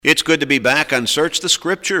It's good to be back on Search the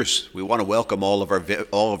Scriptures. We want to welcome all of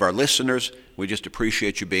our listeners. We just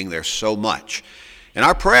appreciate you being there so much. And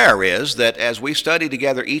our prayer is that as we study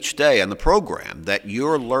together each day on the program, that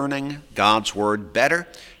you're learning God's Word better,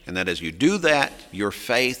 and that as you do that, your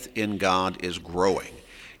faith in God is growing.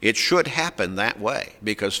 It should happen that way,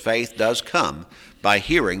 because faith does come by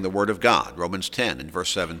hearing the Word of God, Romans 10 and verse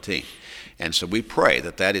 17. And so we pray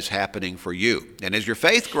that that is happening for you. And as your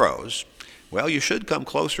faith grows, well, you should come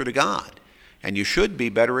closer to God, and you should be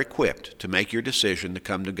better equipped to make your decision to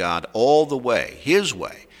come to God all the way, His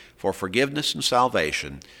way, for forgiveness and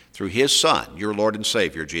salvation through His Son, your Lord and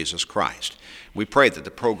Savior, Jesus Christ. We pray that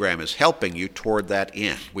the program is helping you toward that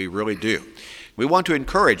end. We really do. We want to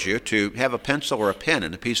encourage you to have a pencil or a pen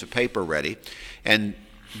and a piece of paper ready, and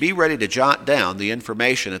be ready to jot down the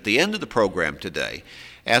information at the end of the program today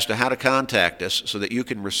as to how to contact us so that you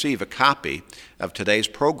can receive a copy of today's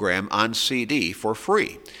program on CD for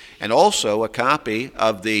free, and also a copy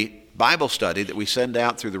of the Bible study that we send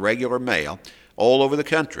out through the regular mail all over the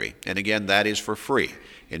country. And again, that is for free.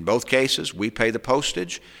 In both cases, we pay the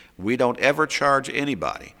postage. We don't ever charge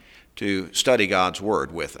anybody to study God's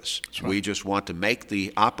Word with us. Right. We just want to make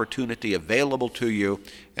the opportunity available to you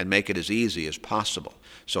and make it as easy as possible.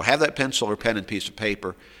 So have that pencil or pen and piece of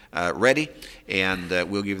paper ready, and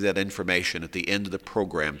we'll give you that information at the end of the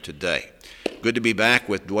program today. Good to be back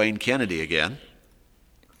with Dwayne Kennedy again.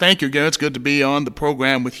 Thank you, Gary. It's good to be on the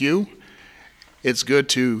program with you. It's good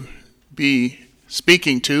to be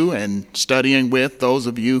speaking to and studying with those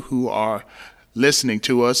of you who are listening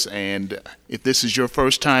to us. And if this is your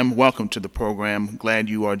first time, welcome to the program. Glad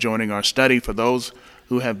you are joining our study. For those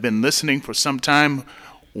who have been listening for some time,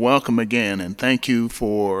 welcome again, and thank you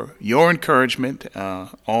for your encouragement,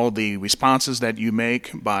 all the responses that you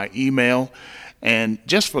make by email, and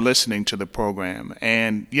just for listening to the program.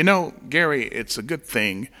 And you know, Gary, it's a good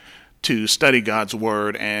thing to study God's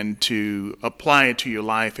Word and to apply it to your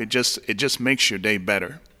life. It just makes your day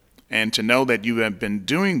better. And to know that you have been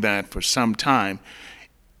doing that for some time,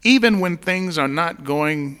 even when things are not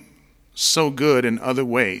going so good in other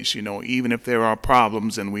ways, you know, even if there are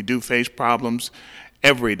problems, and we do face problems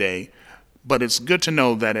every day, but it's good to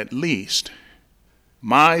know that at least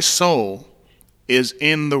my soul is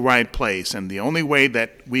in the right place. And the only way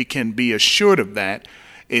that we can be assured of that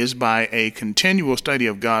is by a continual study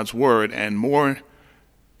of God's Word, and more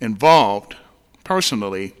involved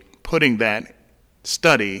personally putting that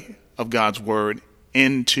study of God's Word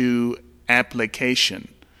into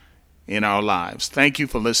application in our lives. Thank you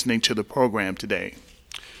for listening to the program today.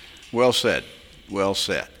 Well said. Well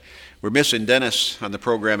said. We're missing Dennis on the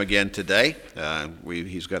program again today.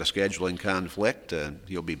 He's got a scheduling conflict.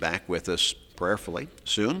 He'll be back with us prayerfully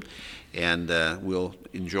soon, and we'll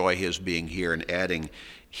enjoy his being here and adding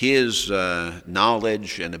his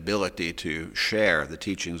knowledge and ability to share the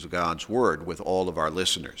teachings of God's Word with all of our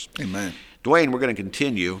listeners. Amen. Dwayne, we're going to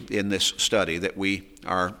continue in this study that we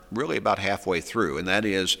are really about halfway through, and that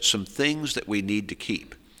is some things that we need to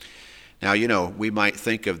keep. Now, you know, we might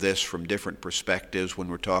think of this from different perspectives when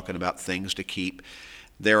we're talking about things to keep.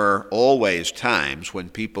 There are always times when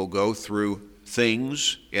people go through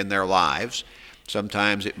things in their lives.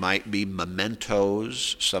 Sometimes it might be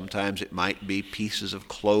mementos. Sometimes it might be pieces of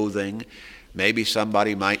clothing. Maybe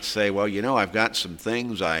somebody might say, well, you know, I've got some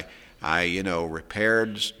things. I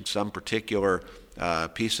repaired some particular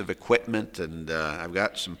piece of equipment, and I've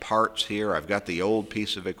got some parts here. I've got the old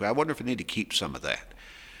piece of equipment. I wonder if I need to keep some of that.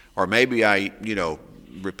 Or maybe I,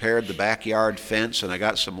 repaired the backyard fence and I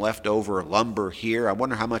got some leftover lumber here. I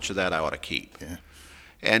wonder how much of that I ought to keep. Yeah.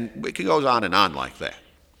 And it goes on and on like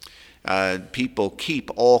that. People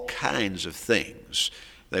keep all kinds of things.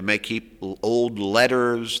 They may keep old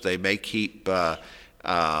letters. They may keep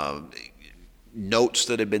notes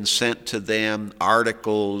that have been sent to them,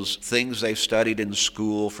 articles, things they've studied in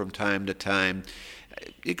school from time to time.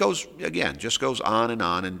 It goes, again, just goes on,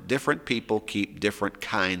 and different people keep different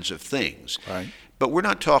kinds of things. Right. But we're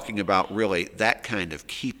not talking about really that kind of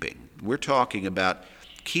keeping. We're talking about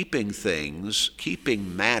keeping things,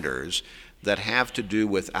 keeping matters that have to do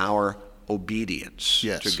with our obedience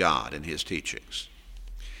to God and His teachings.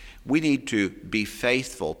 We need to be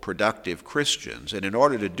faithful, productive Christians, and in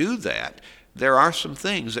order to do that, there are some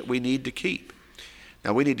things that we need to keep.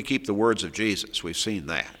 Now, we need to keep the words of Jesus. We've seen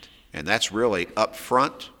that. And that's really up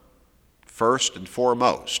front, first and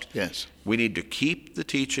foremost. Yes. We need to keep the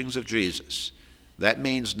teachings of Jesus. That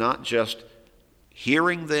means not just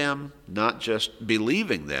hearing them, not just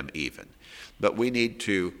believing them even, but we need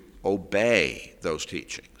to obey those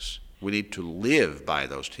teachings. We need to live by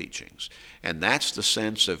those teachings. And that's the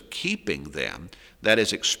sense of keeping them that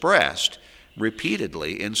is expressed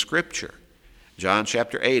repeatedly in Scripture. John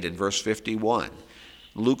chapter 8 and verse 51.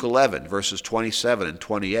 Luke 11, verses 27 and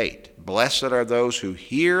 28. Blessed are those who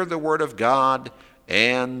hear the word of God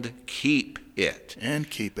and keep it. And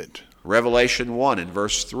keep it. Revelation 1 and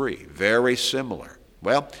verse 3, very similar.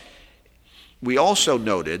 Well, we also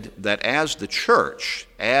noted that as the church,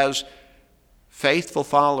 as faithful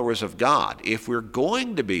followers of God, if we're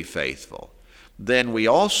going to be faithful, then we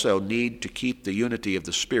also need to keep the unity of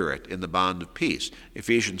the Spirit in the bond of peace.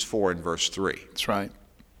 Ephesians 4 and verse 3. That's right.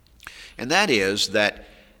 And that is that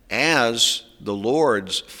as the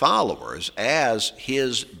Lord's followers, as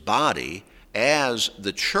His body, as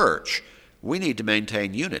the church, we need to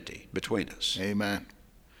maintain unity between us. Amen.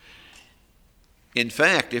 In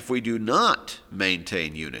fact, if we do not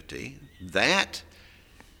maintain unity, that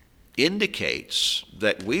indicates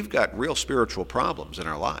that we've got real spiritual problems in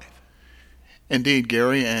our life. Indeed,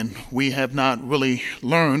 Gary, and we have not really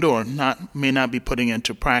learned or may not be putting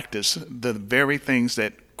into practice the very things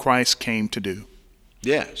that Christ came to do.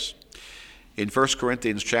 Yes. In 1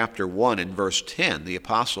 Corinthians chapter 1 and verse 10, the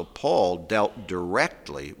Apostle Paul dealt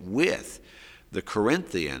directly with the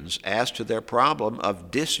Corinthians as to their problem of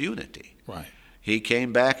disunity. Right. He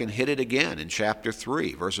came back and hit it again in chapter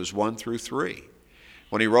 3, verses 1 through 3.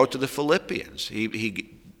 When he wrote to the Philippians,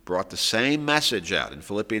 he brought the same message out in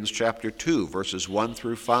Philippians chapter 2, verses 1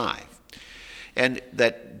 through 5. And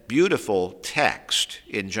that beautiful text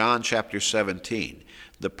in John chapter 17,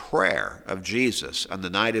 the prayer of Jesus on the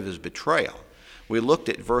night of his betrayal, we looked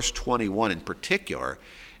at verse 21 in particular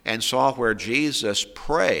and saw where Jesus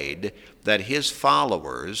prayed that his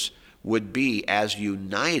followers would be as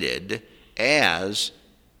united as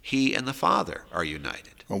he and the Father are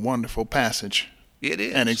united. A wonderful passage. It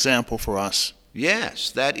is. An example for us.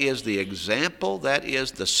 Yes, that is the example, that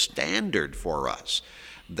is the standard for us.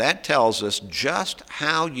 That tells us just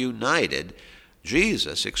how united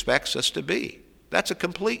Jesus expects us to be. That's a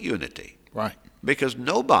complete unity. Right. Because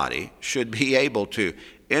nobody should be able to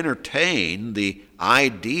entertain the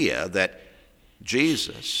idea that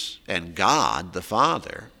Jesus and God the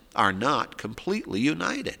Father are not completely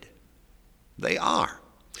united. They are.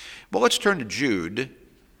 Well, let's turn to Jude.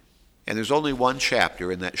 And there's only one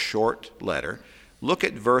chapter in that short letter. Look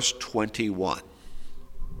at verse 21.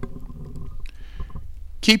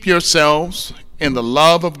 Keep yourselves in the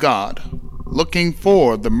love of God, looking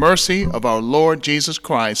for the mercy of our Lord Jesus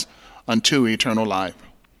Christ unto eternal life.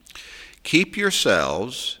 Keep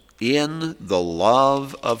yourselves in the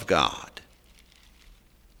love of God.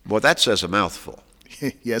 Well, that says a mouthful.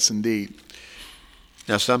 Yes, indeed.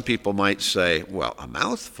 Now, some people might say, well, a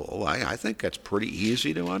mouthful, I think that's pretty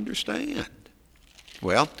easy to understand.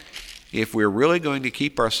 Well, if we're really going to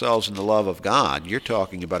keep ourselves in the love of God, you're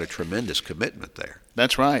talking about a tremendous commitment there.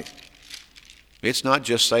 That's right. It's not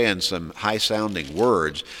just saying some high-sounding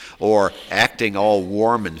words or acting all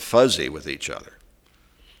warm and fuzzy with each other.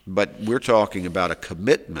 But we're talking about a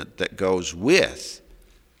commitment that goes with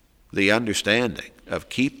the understanding of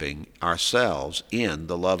keeping ourselves in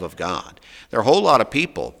the love of God. There are a whole lot of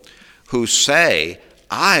people who say,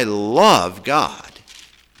 I love God,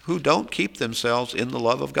 who don't keep themselves in the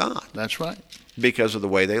love of God. That's right. Because of the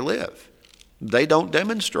way they live. They don't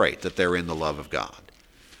demonstrate that they're in the love of God.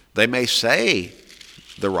 They may say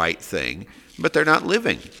the right thing, but they're not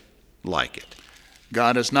living like it.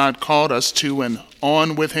 God has not called us to an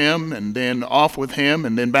on with him and then off with him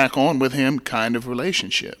and then back on with him kind of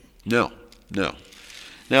relationship. No.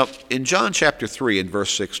 Now, in John chapter 3 and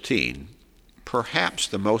verse 16, perhaps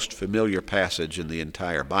the most familiar passage in the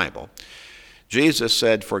entire Bible, Jesus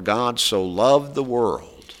said, For God so loved the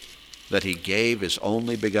world that he gave his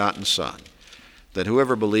only begotten Son, that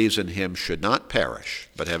whoever believes in him should not perish,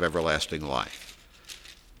 but have everlasting life.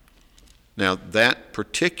 Now, that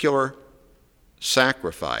particular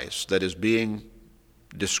sacrifice that is being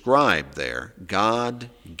described there, God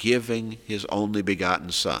giving his only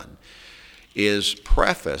begotten Son, is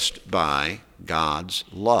prefaced by God's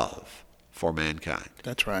love for mankind.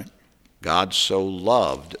 That's right. God so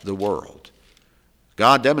loved the world.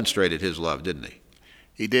 God demonstrated his love, didn't he?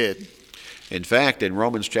 He did. In fact, in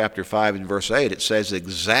Romans chapter 5 and verse 8, it says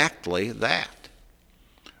exactly that.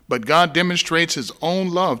 But God demonstrates his own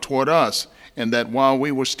love toward us, in that while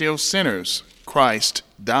we were still sinners, Christ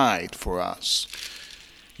died for us.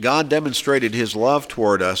 God demonstrated his love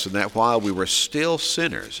toward us in that while we were still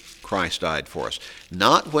sinners, Christ died for us.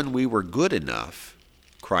 Not when we were good enough,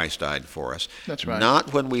 Christ died for us. That's right.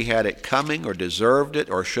 Not when we had it coming or deserved it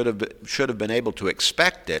or should have been able to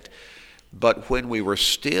expect it, but when we were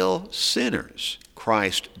still sinners,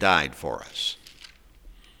 Christ died for us.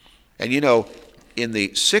 And you know, in the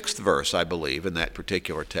 6th verse, I believe, in that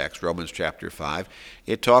particular text, Romans chapter 5,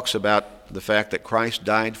 it talks about the fact that Christ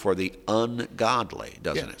died for the ungodly,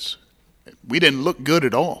 doesn't it? We didn't look good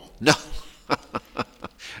at all. No.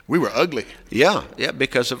 We were ugly. Yeah,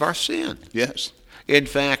 because of our sin. Yes. In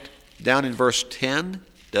fact, down in verse 10,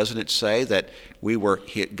 doesn't it say that we were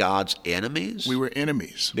God's enemies? We were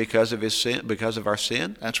enemies. Because of his sin, because of our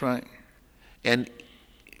sin? That's right. And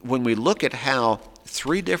when we look at how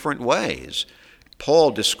 3 different ways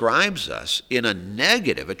Paul describes us in a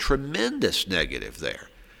negative, a tremendous negative there.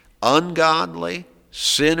 Ungodly,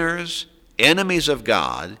 sinners, enemies of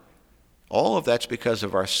God, all of that's because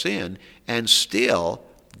of our sin, and still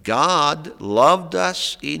God loved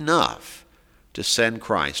us enough to send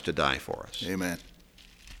Christ to die for us. Amen.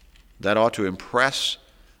 That ought to impress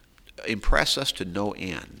us to no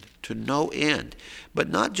end. But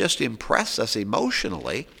not just impress us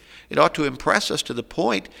emotionally, it ought to impress us to the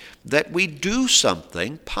point that we do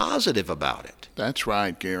something positive about it. That's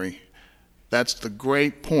right, Gary. That's the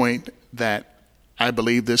great point that I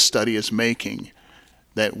believe this study is making,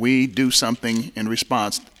 that we do something in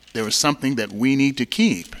response. There is something that we need to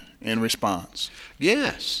keep in response.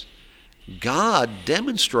 Yes. God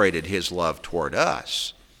demonstrated his love toward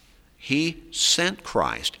us. He sent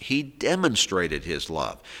Christ. He demonstrated his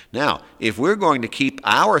love. Now, if we're going to keep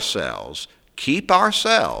ourselves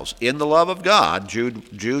in the love of God,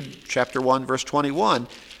 Jude chapter 1, verse 21,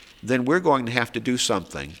 then we're going to have to do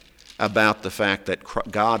something about the fact that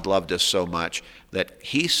God loved us so much that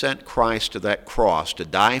he sent Christ to that cross to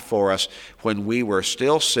die for us when we were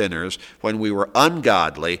still sinners, when we were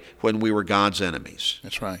ungodly, when we were God's enemies.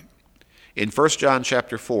 That's right. In 1 John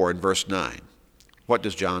chapter 4 and verse 9, what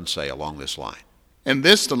does John say along this line? And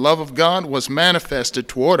this, the love of God, was manifested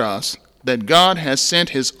toward us, that God has sent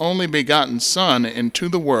his only begotten Son into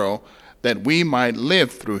the world, that we might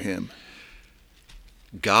live through him.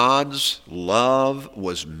 God's love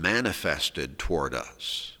was manifested toward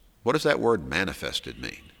us. What does that word manifested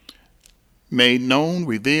mean? Made known,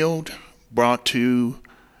 revealed, brought to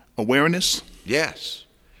awareness. Yes.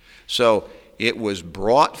 So it was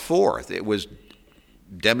brought forth. It was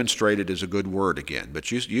demonstrated is a good word again,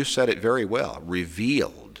 but you said it very well.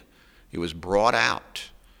 Revealed. It was brought out.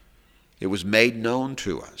 It was made known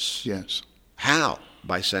to us. Yes. How?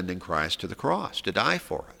 By sending Christ to the cross to die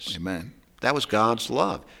for us. Amen. That was God's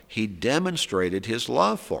love. He demonstrated his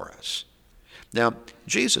love for us. Now,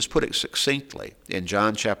 Jesus put it succinctly in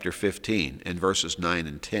John chapter 15 and verses 9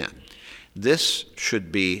 and 10. This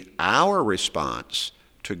should be our response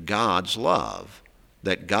to God's love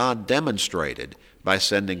that God demonstrated by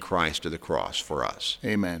sending Christ to the cross for us.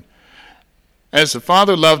 Amen. As the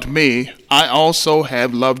Father loved me, I also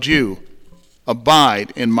have loved you.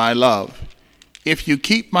 Abide in my love. If you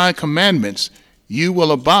keep my commandments, you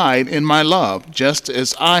will abide in my love, just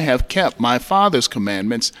as I have kept my Father's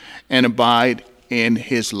commandments and abide in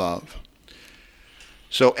his love.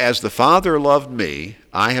 So as the Father loved me,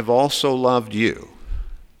 I have also loved you.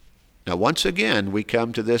 Now once again, we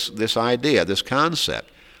come to this idea, this concept,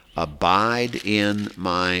 abide in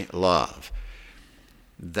my love.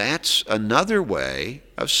 That's another way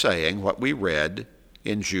of saying what we read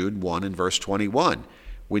in Jude 1 and verse 21.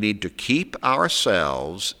 We need to keep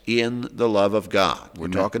ourselves in the love of God. We're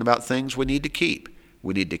Amen. talking about things we need to keep.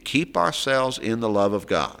 We need to keep ourselves in the love of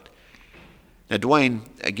God. Now, Dwayne,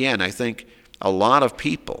 again, I think a lot of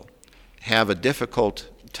people have a difficult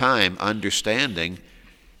time understanding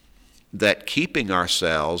that keeping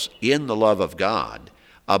ourselves in the love of God,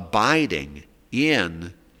 abiding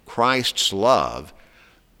in Christ's love,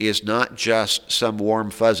 is not just some warm,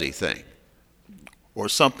 fuzzy thing. Or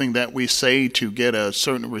something that we say to get a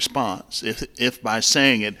certain response. If by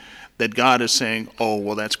saying it, that God is saying, oh,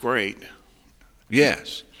 well, that's great.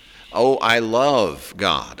 Yes. Oh, I love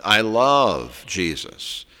God. I love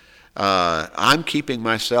Jesus. I'm keeping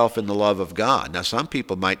myself in the love of God. Now, some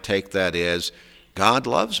people might take that as God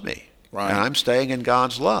loves me, right, and I'm staying in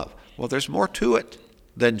God's love. Well, there's more to it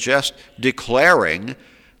than just declaring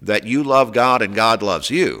that you love God and God loves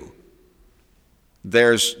you.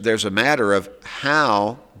 There's a matter of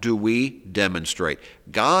how do we demonstrate.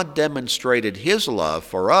 God demonstrated his love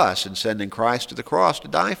for us in sending Christ to the cross to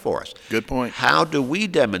die for us. Good point. How do we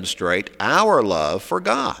demonstrate our love for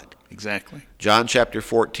God? Exactly. John chapter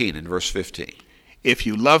 14 and verse 15. If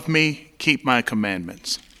you love me, keep my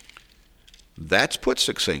commandments. That's put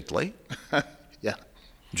succinctly. Yeah.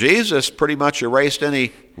 Jesus pretty much erased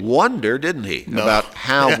any wonder, didn't he, No. about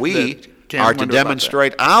how we Can't are to wonder about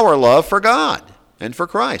demonstrate our love for God and for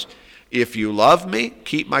Christ. If you love me,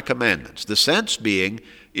 keep my commandments. The sense being,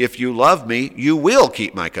 if you love me, you will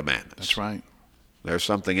keep my commandments. That's right. There's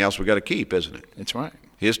something else we've got to keep, isn't it? That's right.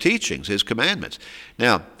 His teachings, his commandments.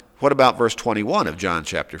 Now, what about verse 21 of John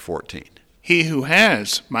chapter 14? He who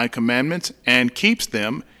has my commandments and keeps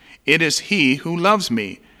them, it is he who loves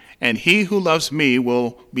me. And he who loves me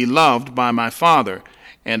will be loved by my Father,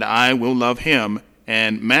 and I will love him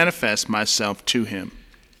and manifest myself to him.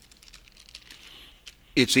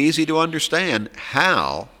 It's easy to understand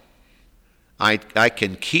how I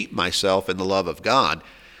can keep myself in the love of God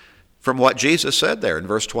from what Jesus said there in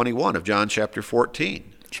verse 21 of John chapter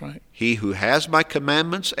 14. That's right. He who has my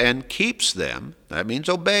commandments and keeps them, that means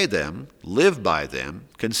obey them, live by them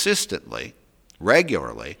consistently,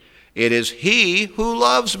 regularly, it is he who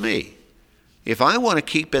loves me. If I want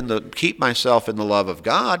to keep myself in the love of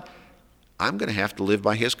God, I'm going to have to live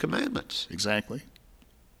by his commandments. Exactly.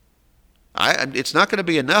 It's not going to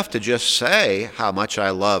be enough to just say how much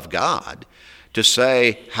I love God, to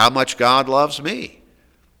say how much God loves me,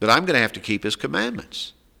 but I'm going to have to keep his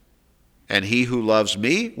commandments. And he who loves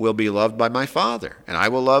me will be loved by my Father, and I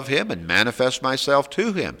will love him and manifest myself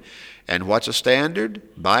to him. And what's a standard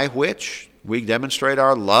by which we demonstrate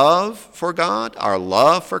our love for God, our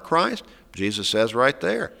love for Christ? Jesus says right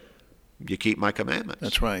there, you keep my commandments.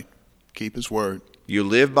 That's right. Keep his word. You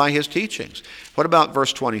live by his teachings. What about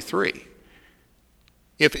verse 23?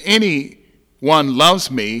 If anyone loves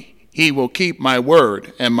me, he will keep my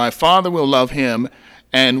word, and my Father will love him,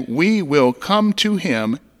 and we will come to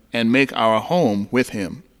him and make our home with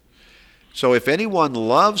him. So if anyone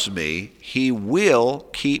loves me, he will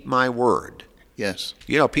keep my word. Yes.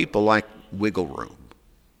 You know, people like wiggle room.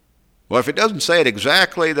 Well, if it doesn't say it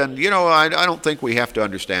exactly, then, I don't think we have to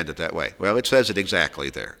understand it that way. Well, it says it exactly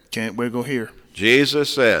there. Can't wiggle here.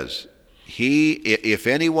 Jesus says, if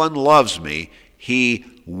anyone loves me, he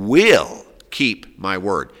will keep my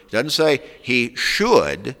word. It doesn't say he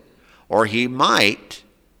should, or he might,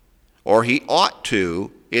 or he ought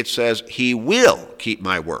to. It says he will keep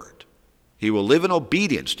my word. He will live in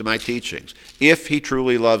obedience to my teachings if he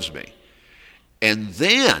truly loves me. And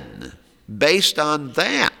then, based on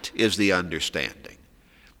that is the understanding.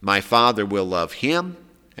 My Father will love him,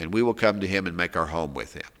 and we will come to him and make our home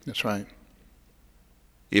with him. That's right.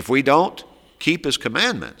 If we don't keep his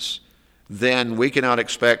commandments, then we cannot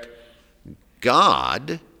expect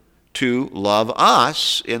God to love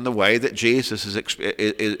us in the way that Jesus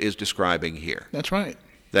is describing here. That's right.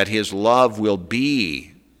 That his love will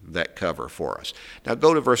be that cover for us. Now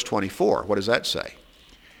go to verse 24. What does that say?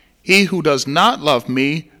 He who does not love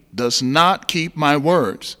me does not keep my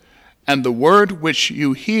words, and the word which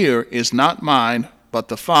you hear is not mine, but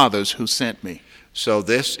the Father's who sent me. So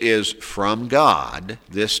this is from God,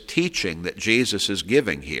 this teaching that Jesus is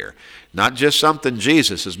giving here. Not just something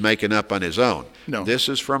Jesus is making up on his own. No. This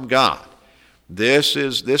is from God.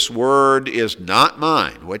 This word is not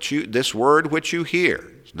mine. This word which you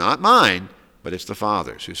hear is not mine, but it's the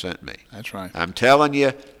Father's who sent me. That's right. I'm telling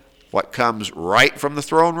you what comes right from the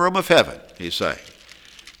throne room of heaven, he's saying.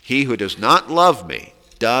 He who does not love me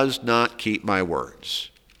does not keep my words.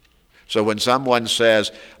 So when someone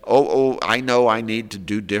says, I know I need to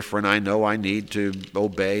do different, I know I need to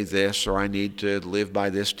obey this, or I need to live by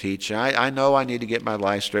this teaching, I know I need to get my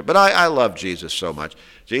life straight, but I love Jesus so much.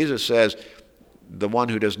 Jesus says, the one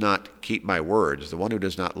who does not keep my words, the one who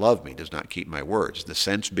does not love me does not keep my words. The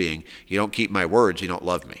sense being, you don't keep my words, you don't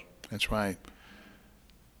love me. That's right.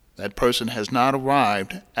 That person has not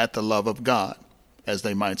arrived at the love of God, as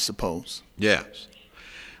they might suppose. Yes.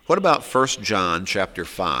 What about 1 John chapter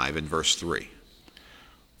 5 and verse 3?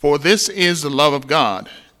 For this is the love of God,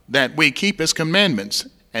 that we keep his commandments,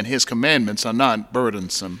 and his commandments are not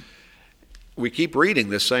burdensome. We keep reading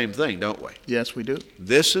this same thing, don't we? Yes, we do.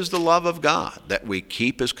 This is the love of God, that we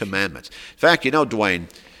keep his commandments. In fact, Dwayne,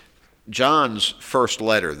 John's first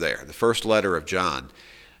letter there, the first letter of John,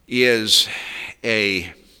 is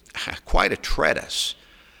quite a treatise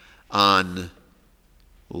on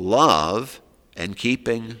love and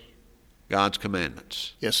keeping God's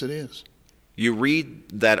commandments. Yes, it is. You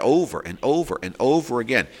read that over and over and over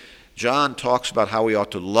again. John talks about how we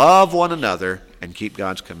ought to love one another and keep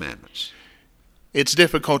God's commandments. It's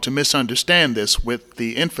difficult to misunderstand this with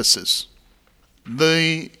the emphasis,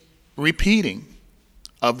 the repeating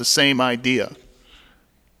of the same idea.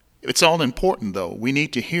 It's all important, though. We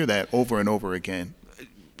need to hear that over and over again.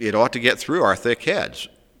 It ought to get through our thick heads,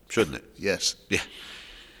 shouldn't it? Yes. Yeah.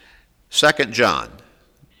 2 John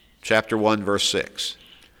chapter 1, verse 6.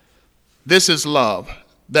 This is love,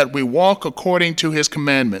 that we walk according to his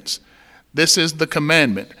commandments. This is the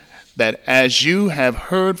commandment, that as you have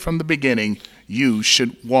heard from the beginning, you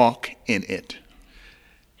should walk in it.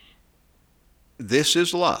 This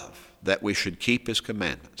is love, that we should keep his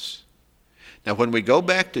commandments. Now, when we go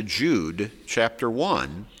back to Jude chapter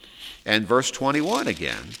 1 and verse 21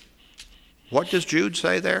 again, what does Jude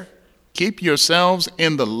say there? Keep yourselves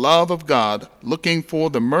in the love of God, looking for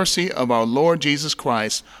the mercy of our Lord Jesus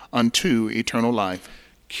Christ unto eternal life.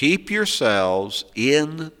 Keep yourselves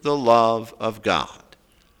in the love of God.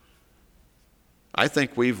 I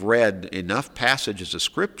think we've read enough passages of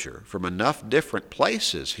Scripture from enough different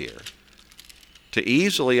places here to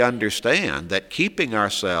easily understand that keeping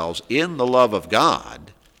ourselves in the love of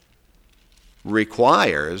God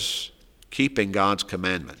requires keeping God's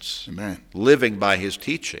commandments, Amen. living by His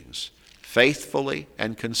teachings faithfully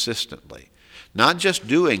and consistently. Not just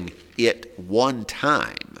doing it one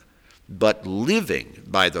time, but living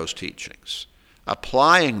by those teachings,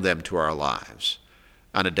 applying them to our lives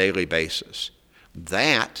on a daily basis.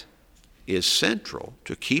 That is central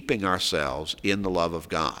to keeping ourselves in the love of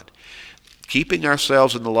God. Keeping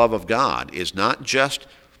ourselves in the love of God is not just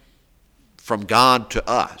from God to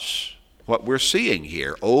us. What we're seeing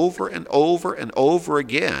here over and over and over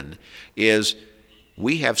again is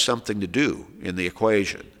we have something to do in the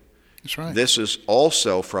equation. That's right. This is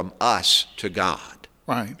also from us to God.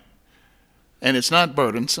 Right. And it's not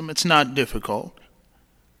burdensome. It's not difficult.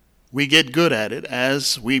 We get good at it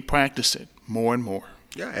as we practice it more and more.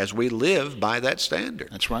 Yeah, as we live by that standard.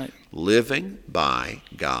 That's right. Living by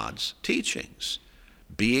God's teachings.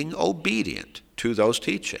 Being obedient to those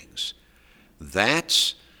teachings.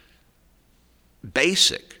 That's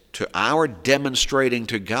basic to our demonstrating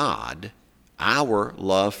to God our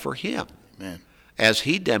love for Him. Amen. As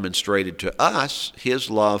He demonstrated to us His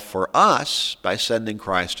love for us by sending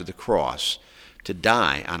Christ to the cross to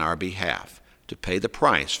die on our behalf, to pay the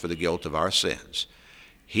price for the guilt of our sins.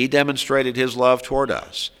 He demonstrated His love toward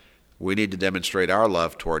us. We need to demonstrate our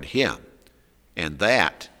love toward Him. And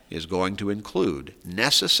that is going to include,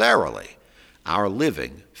 necessarily, our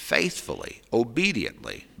living faithfully,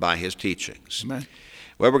 obediently by His teachings. Amen.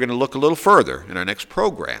 Well, we're going to look a little further in our next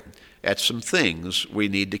program at some things we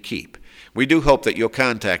need to keep. We do hope that you'll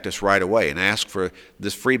contact us right away and ask for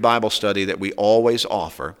this free Bible study that we always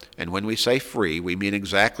offer. And when we say free, we mean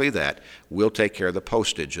exactly that. We'll take care of the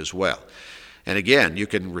postage as well. And again, you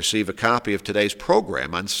can receive a copy of today's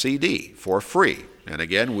program on CD for free. And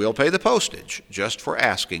again, we'll pay the postage just for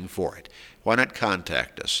asking for it. Why not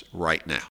contact us right now?